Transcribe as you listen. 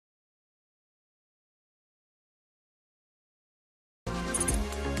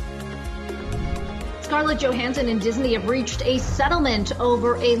Scarlett Johansson and Disney have reached a settlement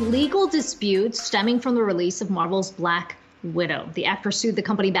over a legal dispute stemming from the release of Marvel's Black Widow. The actress sued the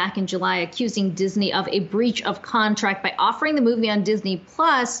company back in July, accusing Disney of a breach of contract by offering the movie on Disney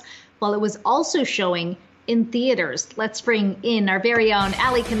Plus while it was also showing in theaters. Let's bring in our very own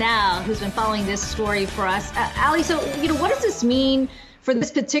Ali Canal, who's been following this story for us. Ali, so, what does this mean for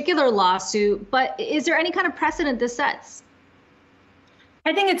this particular lawsuit? But is there any kind of precedent this sets?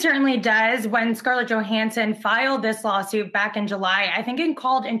 I think it certainly does. When Scarlett Johansson filed this lawsuit back in July, I think it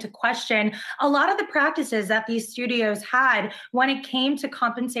called into question a lot of the practices that these studios had when it came to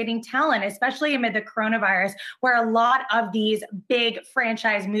compensating talent, especially amid the coronavirus, where a lot of these big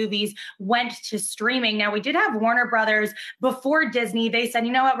franchise movies went to streaming. Now, we did have Warner Brothers before Disney. They said,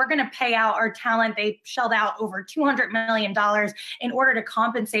 you know what, we're going to pay out our talent. They shelled out over $200 million in order to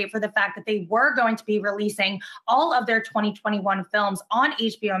compensate for the fact that they were going to be releasing all of their 2021 films on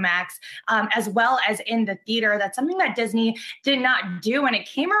HBO Max, as well as in the theater. That's something that Disney did not do, and it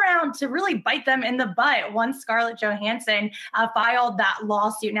came around to really bite them in the butt once Scarlett Johansson filed that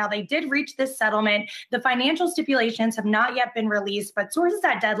lawsuit. Now, they did reach this settlement. The financial stipulations have not yet been released, but sources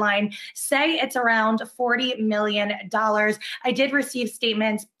at Deadline say it's around $40 million. I did receive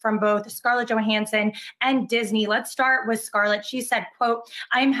statements from both Scarlett Johansson and Disney. Let's start with Scarlett. She said, quote,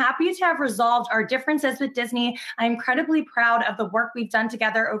 "I'm happy to have resolved our differences with Disney. I'm incredibly proud of the work we've done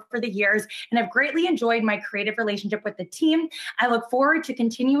together over the years and have greatly enjoyed my creative relationship with the team. I look forward to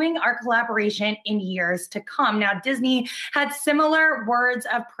continuing our collaboration in years to come." Now, Disney had similar words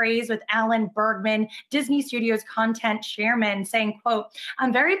of praise with Alan Bergman, Disney Studios content chairman, saying, quote,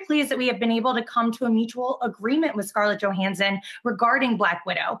 "I'm very pleased that we have been able to come to a mutual agreement with Scarlett Johansson regarding Black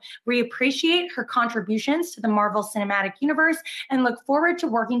Widow. We appreciate her contributions to the Marvel Cinematic Universe and look forward to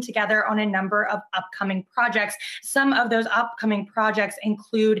working together on a number of upcoming projects." Some of those upcoming projects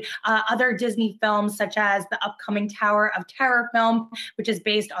include other Disney films, such as the upcoming Tower of Terror film, which is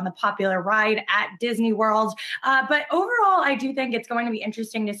based on the popular ride at Disney World. But overall, I do think it's going to be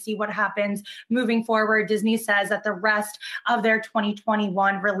interesting to see what happens moving forward. Disney says that the rest of their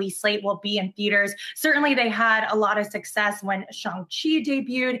 2021 release slate will be in theaters. Certainly, they had a lot of success when Shang-Chi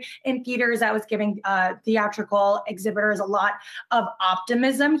debuted in theaters. That was giving theatrical exhibitors a lot of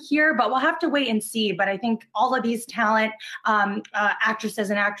optimism here, but we'll have to wait and see. But I think all of these talent, actresses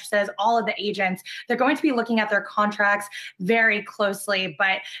and actresses, all of the agents, they're going to be looking at their contracts very closely.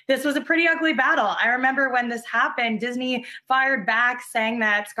 But this was a pretty ugly battle. I remember when this happened, Disney fired back saying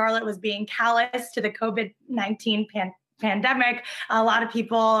that Scarlett was being callous to the COVID-19 pandemic. A lot of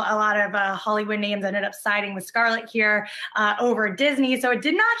people, a lot of Hollywood names ended up siding with Scarlett here over Disney. So it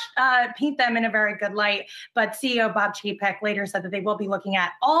did not paint them in a very good light. But CEO Bob Chapek later said that they will be looking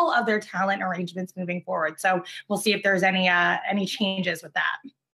at all of their talent arrangements moving forward. So we'll see if there's any changes with that.